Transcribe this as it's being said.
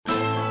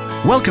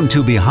Welcome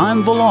to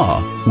Behind the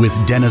Law with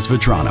Dennis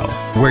Vetrano,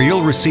 where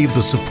you'll receive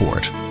the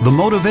support, the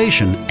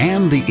motivation,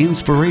 and the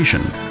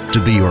inspiration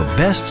to be your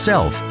best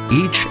self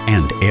each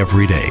and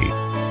every day.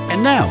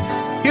 And now,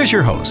 here's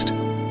your host,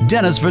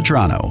 Dennis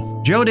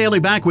Vetrano. Joe Daly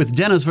back with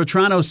Dennis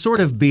Vetrano, sort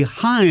of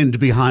behind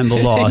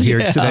the law here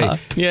today.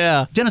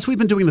 Yeah. Dennis, we've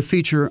been doing the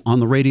feature on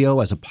the radio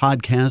as a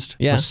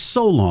podcast for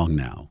so long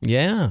now.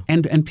 Yeah.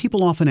 And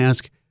people often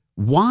ask,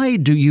 why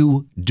do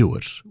you do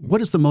it? What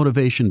is the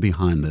motivation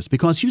behind this?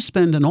 Because you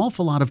spend an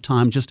awful lot of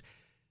time just,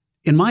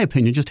 in my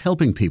opinion, just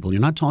helping people.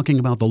 You're not talking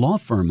about the law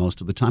firm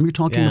most of the time. You're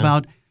talking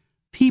about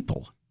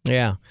people.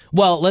 Yeah.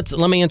 Well, let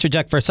me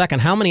interject for a second.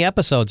 How many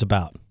episodes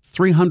about?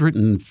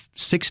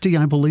 360,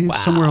 I believe,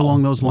 somewhere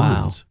along those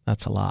lines. Wow.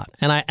 That's a lot.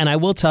 And I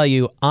will tell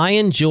you, I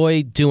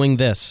enjoy doing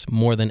this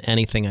more than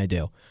anything I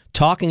do.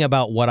 Talking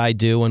about what I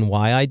do and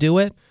why I do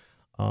it.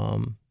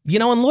 You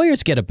know, and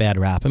lawyers get a bad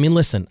rap. I mean,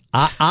 listen,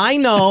 I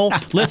know,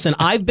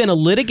 I've been a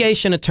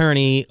litigation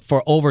attorney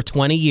for over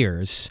 20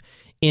 years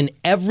in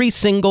every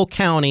single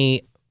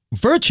county,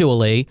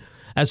 virtually,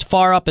 as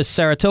far up as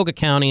Saratoga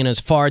County and as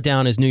far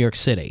down as New York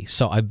City.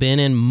 So I've been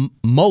in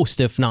most,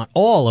 if not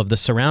all, of the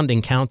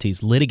surrounding counties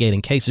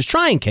litigating cases,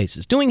 trying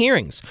cases, doing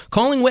hearings,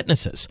 calling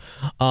witnesses.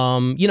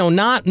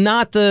 Not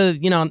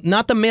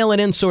the mail it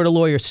in sort of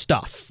lawyer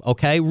stuff,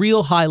 okay?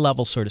 Real high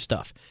level sort of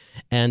stuff.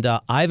 And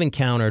I've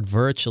encountered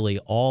virtually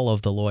all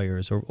of the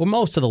lawyers or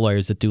most of the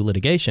lawyers that do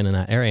litigation in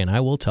that area. And I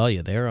will tell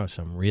you, there are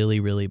some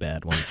really, really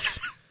bad ones.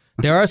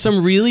 There are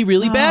some really,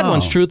 really bad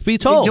ones, truth be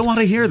told. You don't want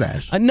to hear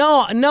that.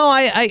 No,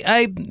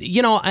 I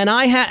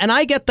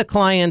get the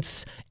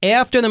clients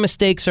after the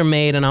mistakes are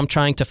made and I'm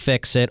trying to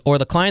fix it, or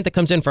the client that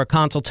comes in for a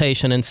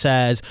consultation and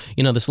says,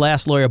 this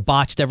last lawyer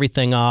botched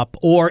everything up,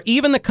 or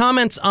even the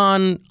comments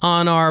on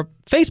our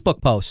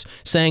Facebook posts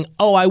saying,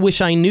 oh, I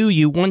wish I knew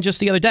you. One just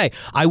the other day.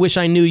 I wish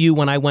I knew you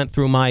when I went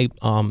through my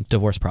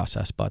divorce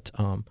process. But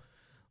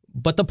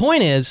the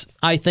point is,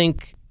 I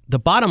think the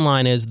bottom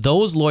line is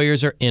those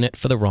lawyers are in it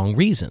for the wrong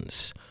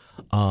reasons.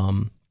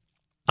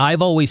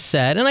 I've always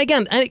said, and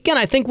again,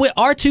 I think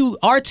our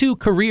two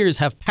careers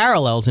have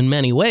parallels in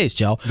many ways,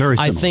 Joe. Very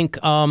similar. I think,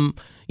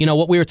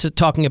 what we were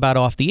talking about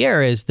off the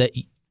air is that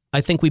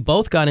I think we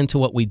both got into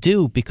what we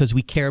do because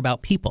we care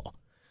about people.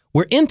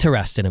 We're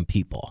interested in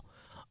people.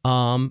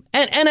 And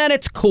at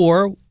its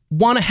core,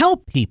 want to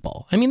help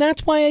people. I mean,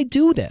 that's why I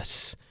do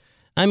this.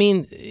 I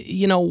mean,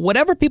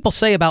 whatever people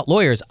say about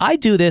lawyers, I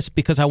do this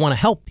because I want to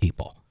help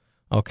people.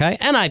 Okay.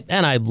 And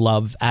I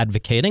love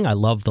advocating. I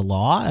love the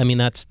law. I mean,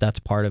 that's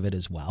part of it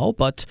as well.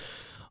 But,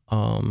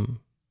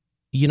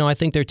 I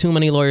think there are too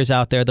many lawyers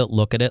out there that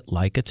look at it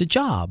like it's a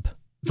job.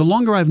 The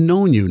longer I've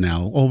known you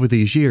now over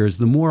these years,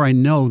 the more I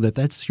know that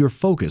that's your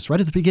focus. Right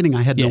at the beginning,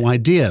 I had no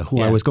idea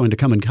who I was going to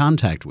come in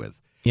contact with.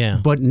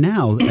 Yeah. But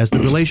now, as the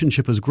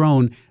relationship has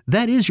grown,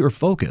 that is your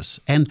focus.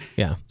 And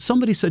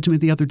somebody said to me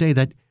the other day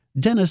that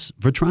Dennis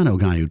Vetrano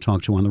guy who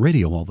talked to on the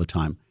radio all the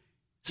time,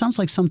 sounds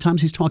like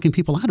sometimes he's talking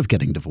people out of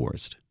getting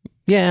divorced.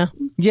 Yeah.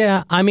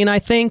 I mean, I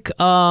think,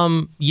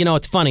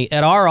 it's funny.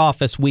 At our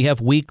office, we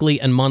have weekly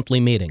and monthly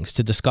meetings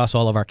to discuss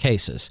all of our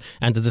cases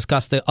and to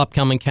discuss the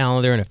upcoming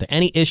calendar and if there are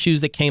any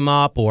issues that came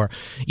up or,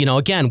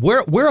 again,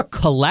 we're a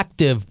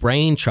collective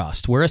brain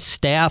trust. We're a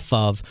staff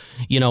of,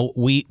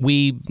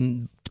 we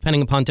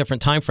depending upon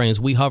different timeframes,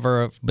 we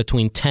hover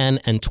between 10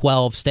 and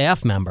 12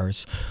 staff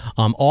members,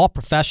 all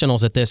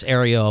professionals at this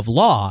area of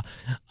law.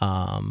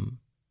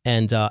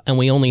 And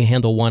we only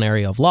handle one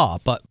area of law,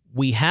 but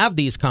we have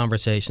these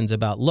conversations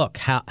about, look,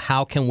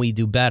 how can we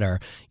do better?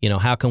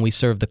 How can we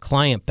serve the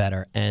client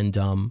better? And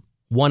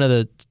one of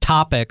the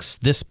topics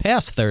this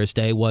past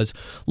Thursday was,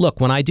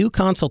 look, when I do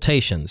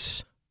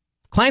consultations,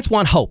 clients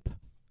want hope.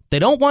 They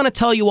don't want to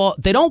tell you all.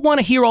 They don't want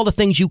to hear all the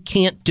things you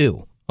can't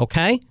do.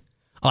 Okay.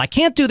 Oh, I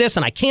can't do this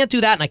and I can't do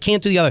that and I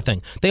can't do the other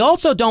thing. They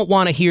also don't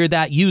want to hear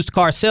that used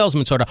car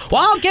salesman sort of,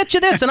 well, I'll get you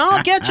this and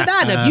I'll get you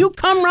that. And if you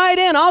come right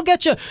in, I'll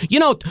get you,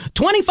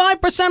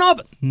 25%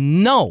 off.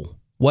 No,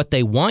 what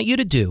they want you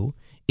to do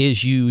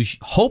is use,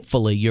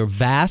 hopefully, your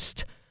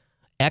vast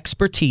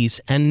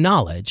expertise and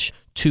knowledge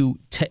to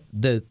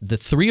the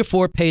 3 or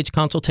 4 page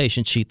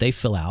consultation sheet they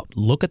fill out,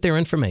 look at their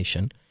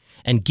information,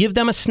 and give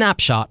them a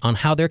snapshot on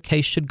how their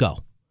case should go.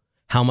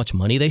 How much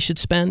money they should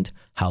spend,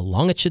 how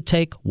long it should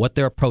take, what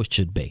their approach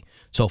should be.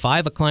 So if I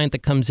have a client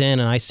that comes in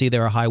and I see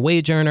they're a high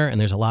wage earner and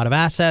there's a lot of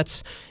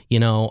assets,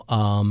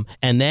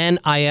 and then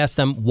I ask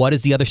them, what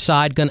is the other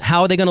side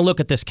how are they going to look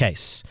at this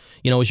case?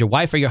 Is your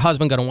wife or your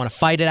husband going to want to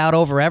fight it out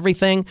over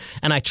everything?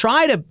 And I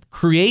try to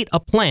create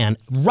a plan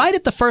right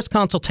at the first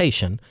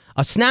consultation,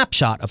 a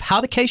snapshot of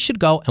how the case should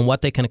go and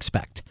what they can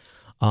expect.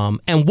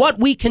 And what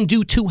we can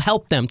do to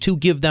help them, to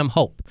give them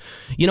hope.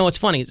 It's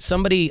funny.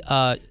 Somebody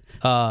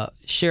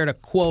shared a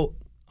quote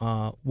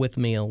with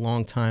me a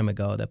long time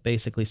ago that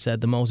basically said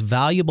the most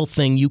valuable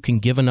thing you can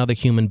give another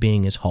human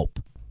being is hope.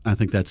 I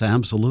think that's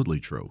absolutely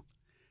true.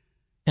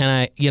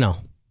 And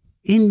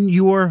in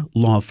your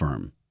law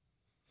firm,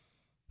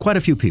 quite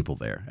a few people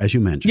there, as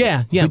you mentioned.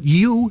 Yeah. But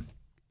you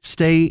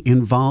stay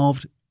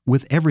involved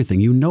with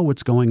everything. You know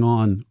what's going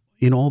on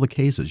in all the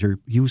cases.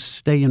 You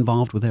stay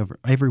involved with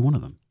every one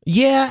of them.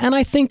 Yeah, and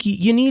I think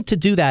you need to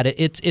do that.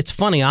 It's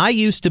funny. I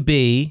used to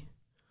be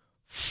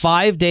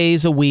 5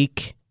 days a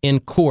week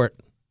in court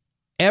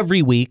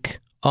every week,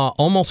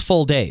 almost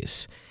full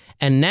days.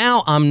 And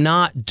now I'm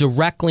not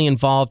directly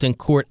involved in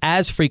court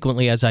as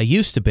frequently as I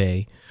used to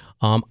be.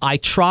 I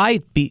try,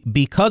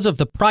 because of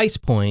the price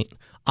point,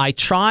 I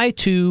try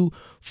to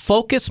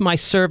focus my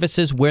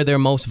services where they're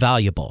most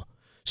valuable.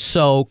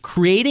 So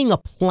creating a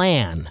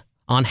plan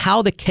on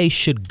how the case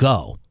should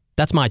go,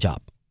 that's my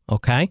job,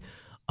 okay?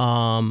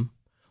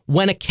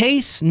 When a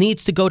case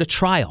needs to go to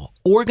trial,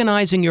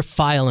 organizing your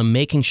file and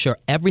making sure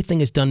everything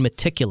is done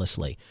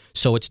meticulously.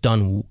 So it's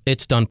done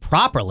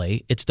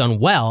properly, it's done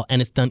well,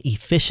 and it's done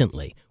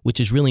efficiently, which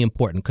is really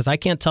important because I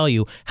can't tell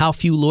you how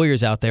few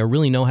lawyers out there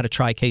really know how to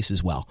try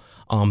cases well.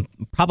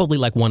 Probably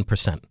like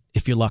 1%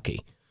 if you're lucky.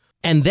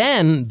 And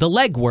then the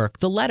legwork,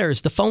 the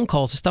letters, the phone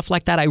calls, stuff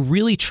like that, I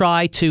really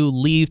try to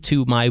leave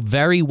to my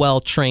very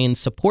well-trained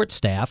support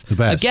staff. The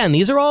best. Again,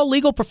 these are all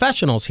legal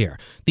professionals here.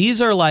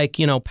 These are like,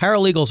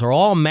 paralegals are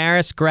all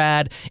Marist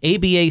grad,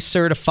 ABA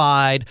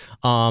certified,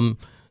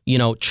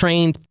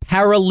 trained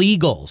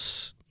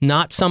paralegals.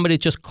 Not somebody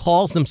that just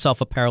calls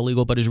themselves a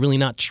paralegal but is really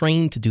not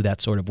trained to do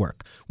that sort of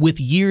work with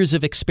years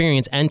of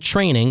experience and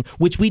training,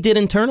 which we did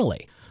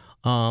internally.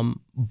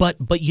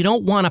 But you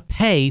don't want to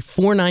pay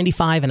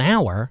 $4.95 an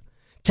hour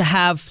to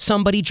have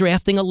somebody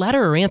drafting a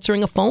letter or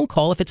answering a phone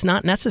call if it's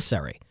not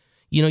necessary.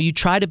 You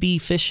try to be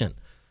efficient.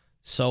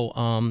 So,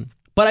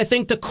 but I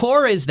think the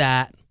core is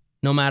that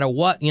no matter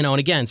what, and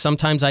again,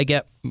 sometimes I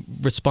get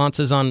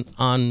responses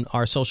on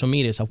our social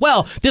media. So,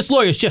 well, this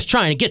lawyer's just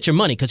trying to get your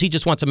money because he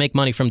just wants to make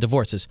money from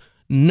divorces.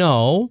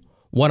 No,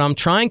 what I'm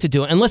trying to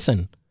do, and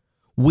listen,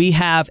 we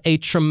have a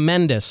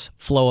tremendous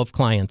flow of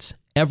clients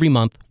every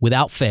month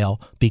without fail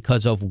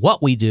because of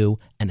what we do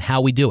and how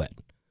we do it.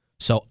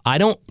 So I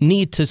don't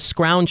need to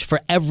scrounge for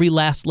every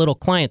last little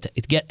client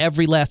to get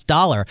every last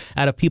dollar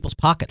out of people's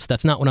pockets.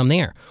 That's not what I'm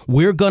there.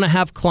 We're going to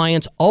have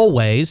clients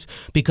always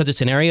because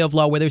it's an area of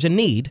law where there's a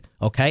need,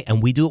 okay?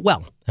 And we do it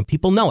well, and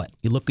people know it.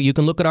 You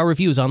can look at our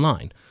reviews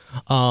online.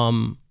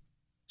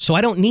 So I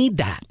don't need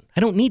that.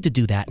 I don't need to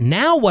do that.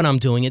 Now what I'm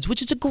doing is,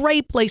 which is a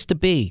great place to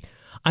be,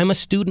 I'm a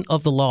student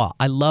of the law.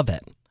 I love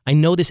it. I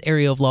know this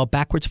area of law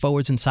backwards,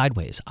 forwards, and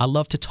sideways. I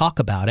love to talk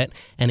about it.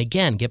 And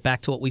again, get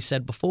back to what we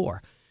said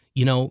before.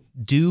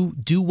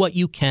 Do what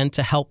you can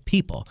to help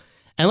people.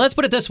 And let's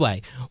put it this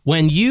way.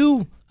 When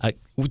you,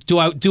 do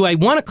I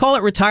want to call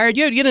it retired?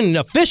 You didn't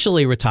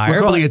officially retire.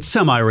 We're calling it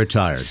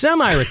semi-retired.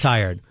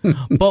 Semi-retired.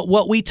 But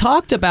what we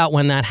talked about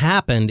when that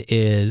happened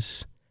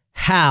is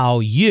how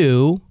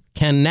you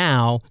can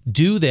now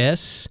do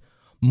this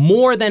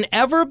more than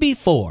ever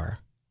before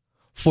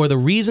for the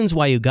reasons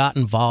why you got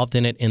involved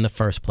in it in the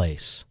first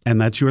place. And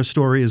that's your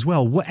story as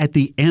well. At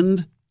the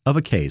end of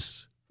a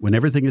case, when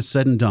everything is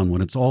said and done,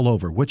 when it's all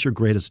over, what's your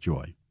greatest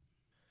joy?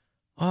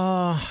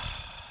 I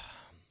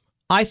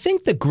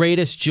think the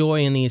greatest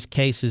joy in these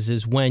cases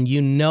is when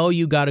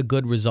you got a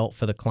good result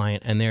for the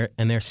client and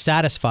they're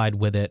satisfied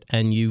with it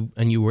and you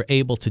were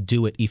able to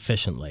do it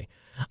efficiently.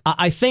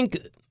 I think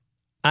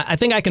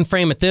I can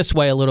frame it this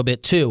way a little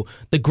bit too.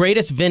 The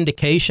greatest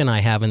vindication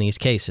I have in these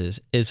cases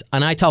is,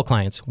 and I tell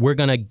clients, we're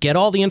going to get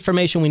all the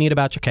information we need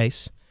about your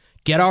case,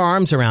 get our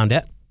arms around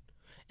it,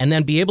 and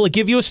then be able to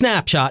give you a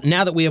snapshot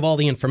now that we have all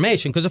the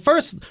information. Because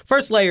the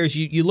first layer is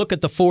you look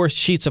at the 4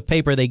 sheets of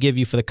paper they give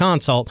you for the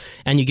consult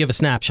and you give a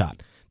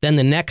snapshot. Then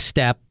the next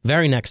step,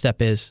 very next step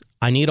is,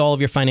 I need all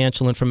of your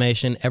financial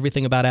information,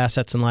 everything about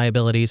assets and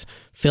liabilities,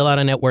 fill out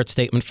a net worth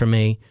statement for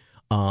me.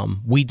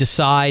 We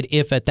decide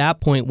if at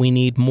that point we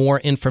need more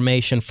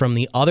information from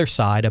the other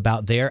side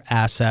about their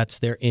assets,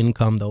 their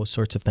income, those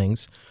sorts of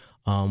things.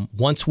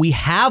 Once we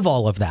have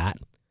all of that,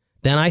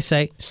 then I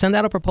say, send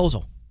out a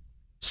proposal.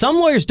 Some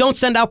lawyers don't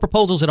send out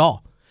proposals at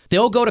all.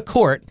 They'll go to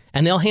court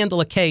and they'll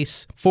handle a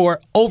case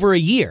for over a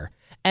year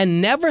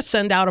and never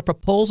send out a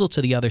proposal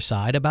to the other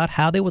side about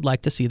how they would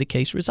like to see the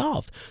case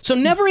resolved. So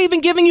never even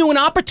giving you an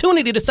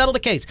opportunity to settle the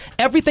case.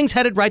 Everything's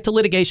headed right to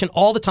litigation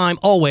all the time,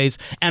 always,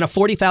 and a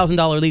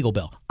 $40,000 legal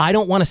bill. I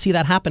don't want to see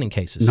that happen in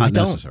cases. Not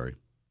necessary.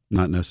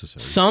 Not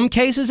necessary. Some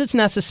cases it's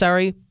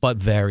necessary, but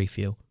very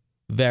few.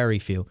 Very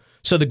few.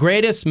 So the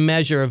greatest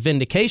measure of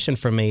vindication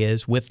for me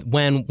is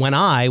when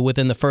I,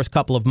 within the first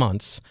couple of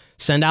months,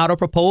 send out a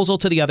proposal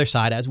to the other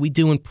side, as we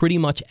do in pretty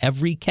much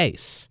every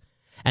case,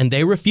 and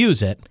they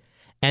refuse it,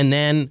 and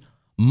then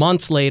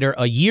months later,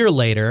 a year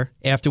later,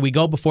 after we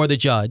go before the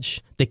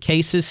judge, the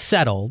case is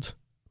settled,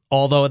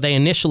 although they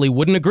initially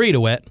wouldn't agree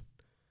to it,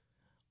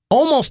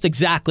 almost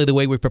exactly the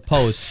way we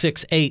proposed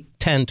 6, 8,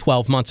 10,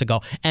 12 months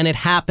ago, and it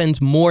happens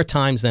more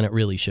times than it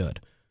really should.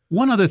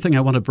 One other thing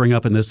I want to bring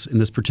up in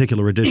this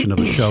particular edition of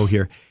the show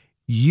here,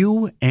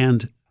 you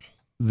and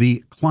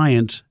the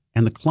client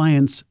and the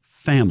client's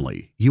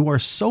family, you are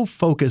so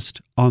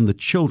focused on the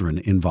children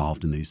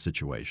involved in these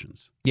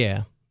situations.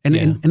 Yeah.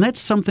 And that's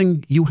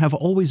something you have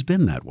always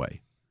been that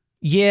way.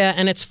 Yeah,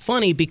 and it's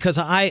funny because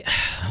I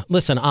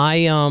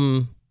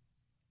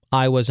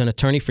I was an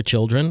attorney for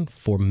children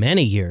for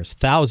many years,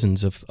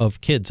 thousands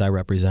of kids I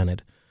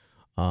represented.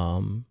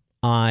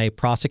 I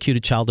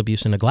prosecuted child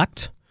abuse and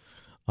neglect.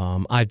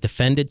 I've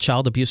defended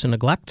child abuse and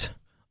neglect.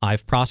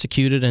 I've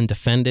prosecuted and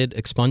defended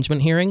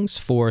expungement hearings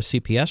for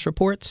CPS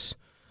reports.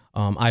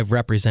 I've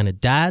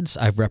represented dads.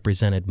 I've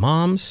represented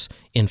moms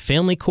in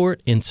family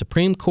court, in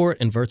Supreme Court,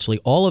 in virtually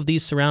all of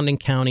these surrounding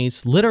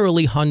counties,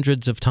 literally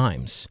hundreds of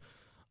times.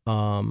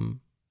 And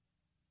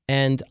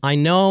I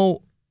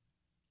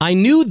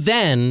knew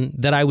then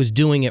that I was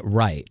doing it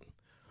right.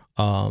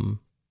 And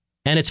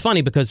it's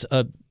funny because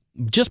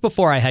just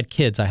before I had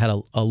kids, I had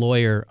a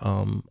lawyer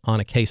on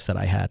a case that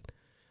I had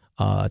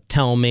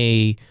tell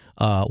me,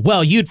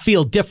 well, you'd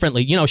feel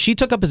differently. You know, she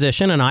took a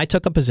position and I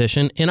took a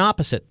position in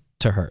opposite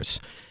to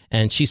hers.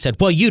 And she said,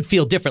 well, you'd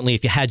feel differently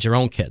if you had your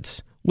own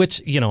kids,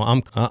 which, you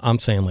know, I'm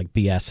saying like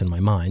BS in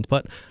my mind.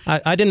 But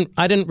I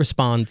didn't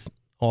respond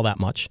all that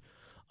much.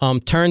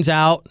 Turns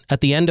out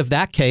at the end of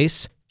that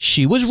case,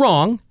 she was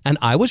wrong and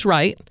I was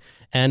right.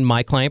 And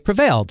my client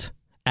prevailed,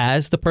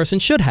 as the person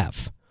should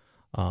have.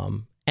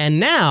 And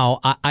now,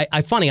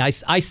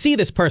 I see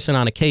this person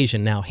on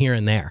occasion now, here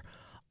and there.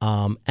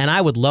 And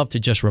I would love to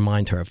just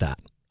remind her of that.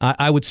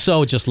 I would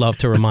so just love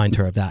to remind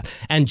her of that.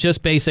 And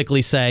just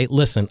basically say,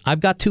 listen, I've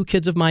got 2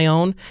 kids of my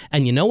own.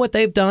 And you know what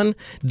they've done?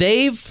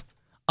 They've,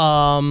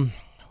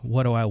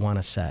 what do I want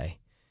to say?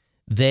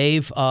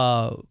 They've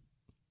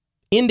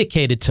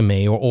indicated to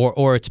me,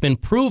 or it's been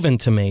proven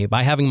to me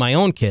by having my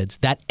own kids,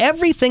 that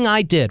everything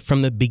I did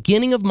from the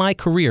beginning of my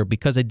career,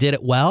 because I did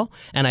it well,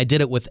 and I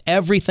did it with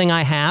everything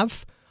I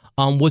have,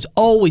 was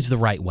always the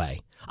right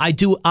way.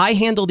 I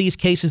handle these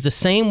cases the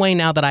same way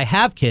now that I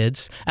have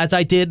kids as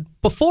I did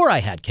before I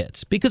had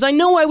kids, because I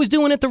know I was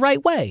doing it the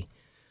right way.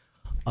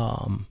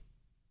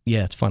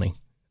 Yeah, it's funny.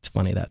 It's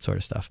funny, that sort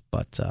of stuff.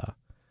 But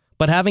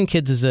having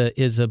kids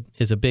is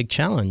a big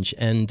challenge,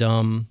 and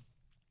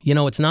you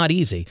know, it's not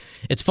easy.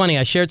 It's funny.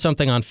 I shared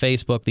something on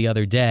Facebook the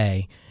other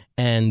day,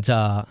 and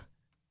a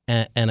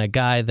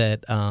guy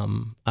that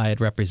I had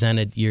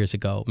represented years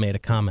ago made a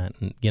comment,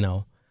 and you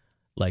know,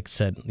 like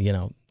said, you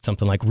know,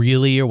 something like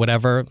 "really" or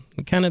whatever,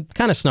 kind of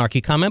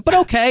snarky comment. But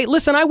okay,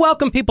 listen, I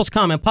welcome people's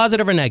comment,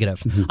 positive or negative.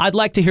 Mm-hmm. I'd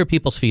like to hear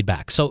people's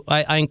feedback. So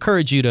I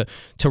encourage you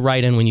to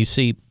write in when you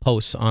see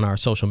posts on our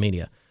social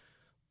media.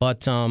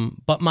 But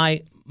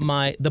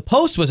the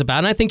post was about,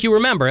 and I think you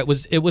remember, it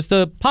was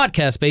the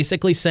podcast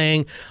basically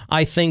saying,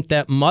 I think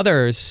that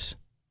mothers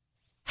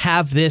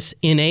have this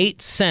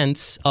innate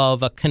sense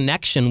of a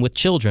connection with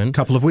children. A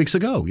couple of weeks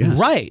ago, yes.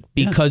 Right,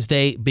 because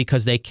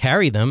they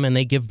carry them and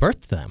they give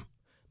birth to them.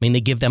 I mean,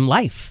 they give them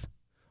life.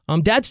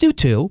 Dads do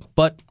too,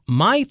 but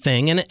my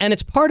thing, and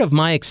it's part of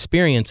my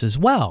experience as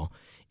well,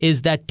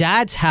 is that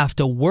dads have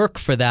to work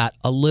for that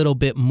a little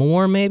bit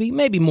more,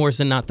 maybe more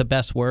is not the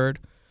best word,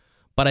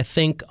 but I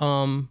think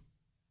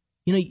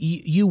you know,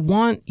 you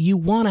want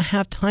to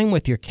have time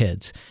with your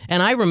kids.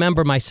 And I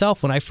remember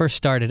myself when I first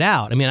started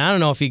out. I mean, I don't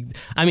know if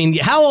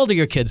how old are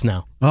your kids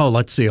now? Oh,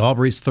 let's see.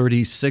 Aubrey's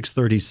 36,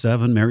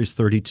 37. Mary's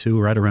 32,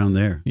 right around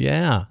there.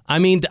 Yeah. I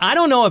mean, I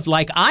don't know if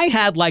I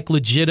had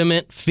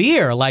legitimate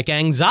fear,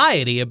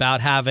 anxiety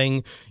about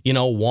having, you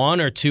know,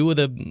 1 or 2 of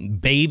the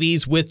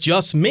babies with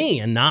just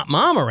me and not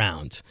mom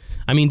around.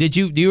 I mean, do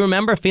you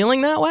remember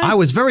feeling that way? I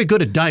was very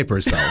good at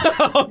diapers,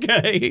 though.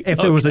 Okay. If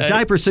there was a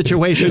diaper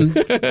situation,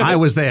 I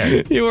was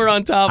there. You were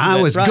on top of it.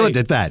 I was right. good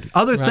at that.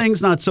 Other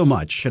things, not so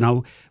much, you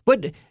know.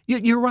 But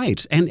you're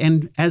right.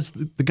 And as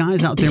the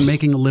guys out there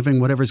making a living,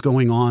 whatever's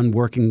going on,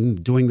 working,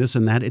 doing this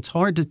and that, it's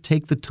hard to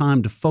take the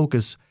time to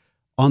focus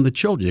on the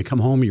children. You come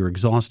home, you're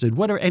exhausted,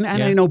 whatever. And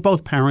I know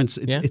both parents.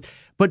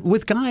 But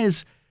with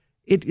guys,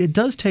 it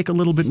does take a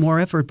little bit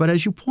more effort. But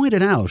as you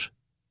pointed out,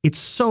 it's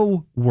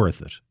so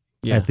worth it.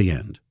 Yeah. At the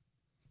end.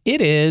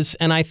 It is,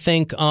 and I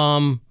think,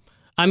 do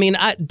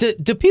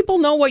people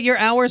know what your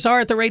hours are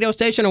at the radio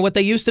station or what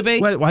they used to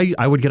be? Well,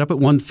 I would get up at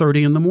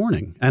 1:30 in the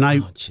morning. And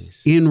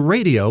in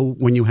radio,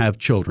 when you have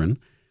children,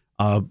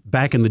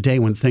 back in the day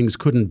when things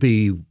couldn't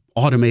be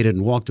automated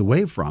and walked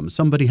away from,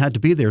 somebody had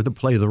to be there to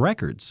play the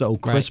record. So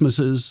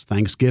Christmases,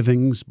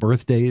 Thanksgivings,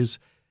 birthdays,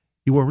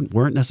 you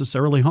weren't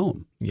necessarily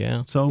home.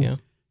 Yeah. So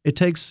it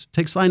takes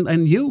time.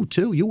 And you,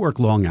 too, you work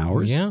long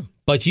hours. Yeah.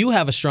 But you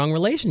have a strong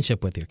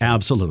relationship with your kids.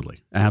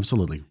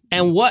 Absolutely.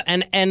 And what?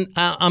 And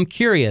I'm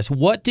curious.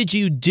 What did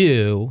you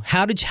do?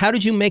 How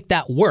did you make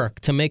that work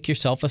to make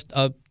yourself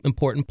a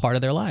important part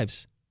of their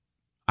lives?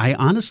 I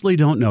honestly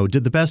don't know.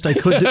 Did the best I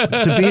could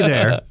to be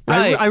there.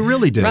 Right. I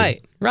really did.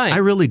 Right. I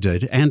really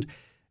did. And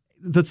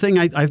the thing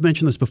I've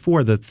mentioned this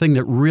before. The thing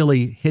that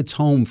really hits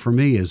home for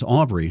me is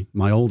Aubrey,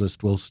 my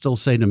oldest, will still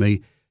say to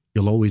me,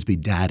 "You'll always be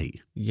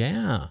Daddy."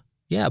 Yeah.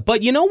 Yeah.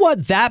 But you know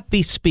what? That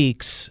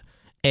bespeaks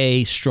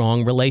a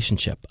strong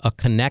relationship, a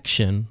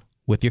connection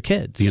with your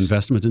kids. The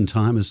investment in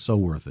time is so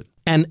worth it.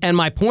 And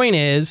my point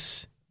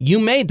is, you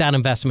made that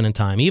investment in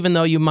time. Even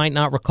though you might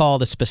not recall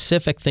the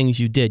specific things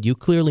you did, you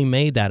clearly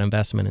made that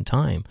investment in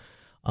time.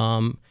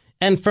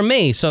 And for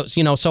me, so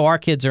our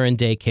kids are in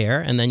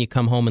daycare, and then you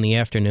come home in the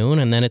afternoon,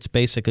 and then it's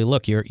basically,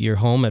 look, you're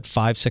home at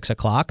 5, 6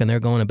 o'clock, and they're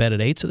going to bed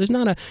at 8. So there's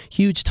not a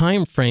huge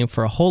time frame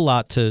for a whole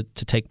lot to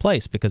take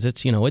place, because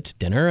it's it's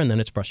dinner, and then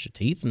it's brush your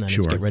teeth, and then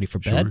it's get ready for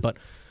bed. But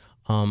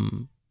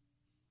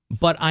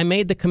I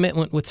made the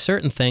commitment with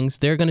certain things.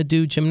 They're going to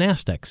do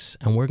gymnastics,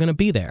 and we're going to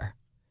be there.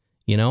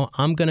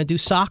 I'm going to do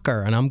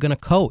soccer, and I'm going to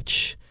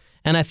coach.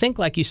 And I think,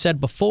 like you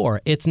said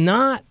before, it's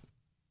not.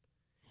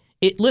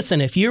 Listen,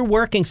 if you're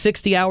working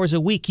 60 hours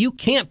a week, you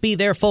can't be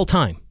there full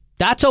time.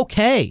 That's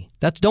okay.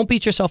 Don't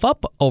beat yourself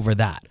up over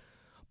that.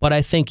 But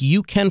I think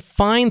you can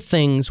find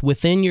things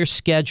within your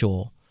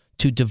schedule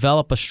to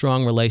develop a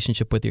strong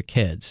relationship with your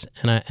kids.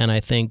 And I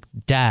think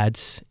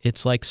dads,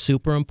 it's like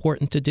super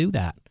important to do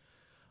that.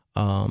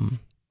 And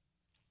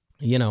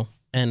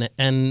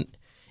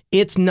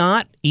it's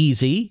not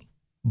easy,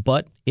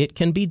 but it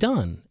can be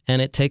done, and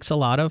it takes a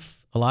lot of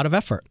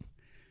effort.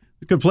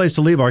 A good place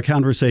to leave our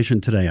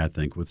conversation today, I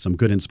think, with some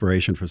good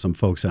inspiration for some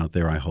folks out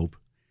there, I hope.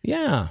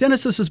 Yeah.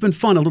 Dennis, this has been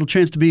fun. A little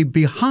chance to be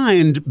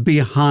behind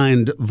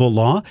the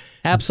law.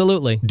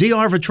 Absolutely.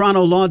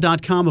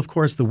 drvetranolaw.com, of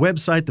course, the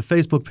website, the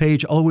Facebook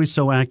page, always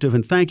so active.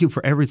 And thank you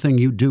for everything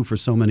you do for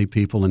so many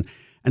people. And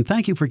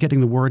thank you for getting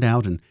the word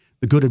out and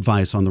the good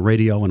advice on the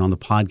radio and on the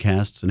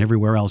podcasts and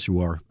everywhere else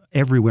you are,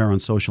 everywhere on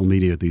social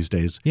media these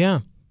days. Yeah.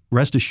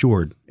 Rest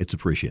assured, it's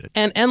appreciated.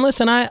 And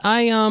listen,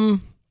 I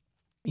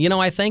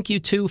thank you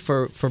too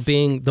for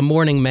being the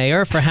morning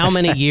mayor for how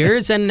many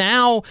years, and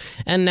now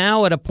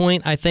at a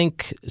point I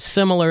think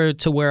similar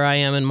to where I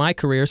am in my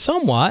career,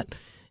 somewhat,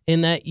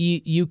 in that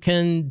you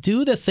can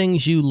do the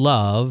things you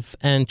love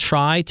and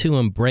try to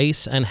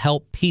embrace and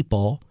help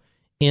people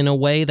in a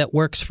way that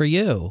works for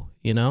you.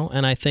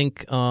 And I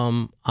think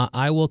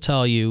I will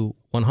tell you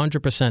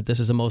 100% this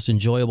is the most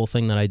enjoyable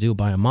thing that I do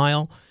by a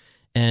mile.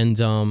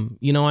 And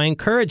I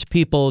encourage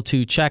people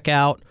to check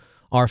out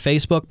our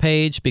Facebook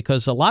page,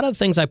 because a lot of the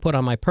things I put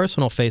on my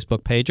personal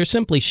Facebook page are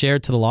simply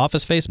shared to the Law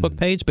Office Facebook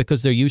page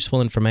because they're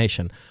useful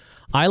information.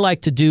 I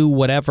like to do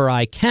whatever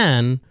I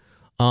can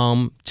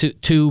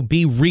to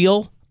be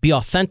real, be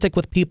authentic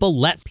with people,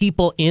 let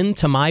people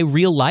into my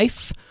real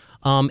life.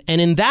 And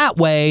in that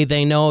way,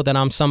 they know that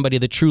I'm somebody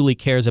that truly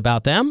cares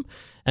about them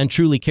and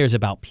truly cares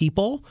about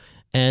people.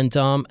 And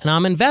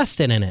I'm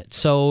invested in it.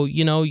 So,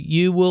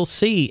 you will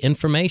see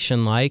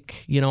information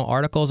like,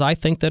 articles I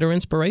think that are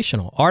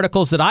inspirational,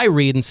 articles that I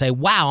read and say,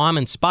 wow, I'm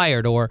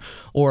inspired, or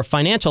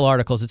financial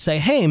articles that say,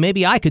 hey,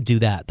 maybe I could do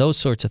that, those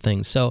sorts of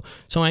things. So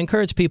I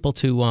encourage people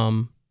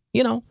to,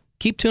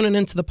 keep tuning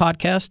into the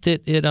podcast.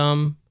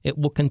 It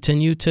will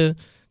continue to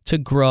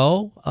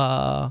grow.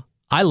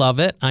 I love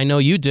it. I know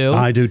you do.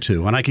 I do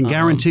too. And I can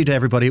guarantee to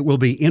everybody it will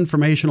be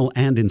informational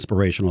and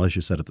inspirational, as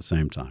you said, at the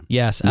same time.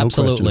 Yes, no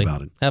absolutely. question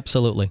about it.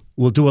 Absolutely.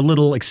 We'll do a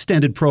little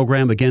extended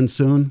program again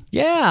soon.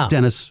 Yeah.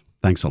 Dennis,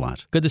 thanks a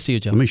lot. Good to see you,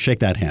 Joe. Let me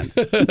shake that hand.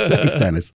 Thanks, Dennis.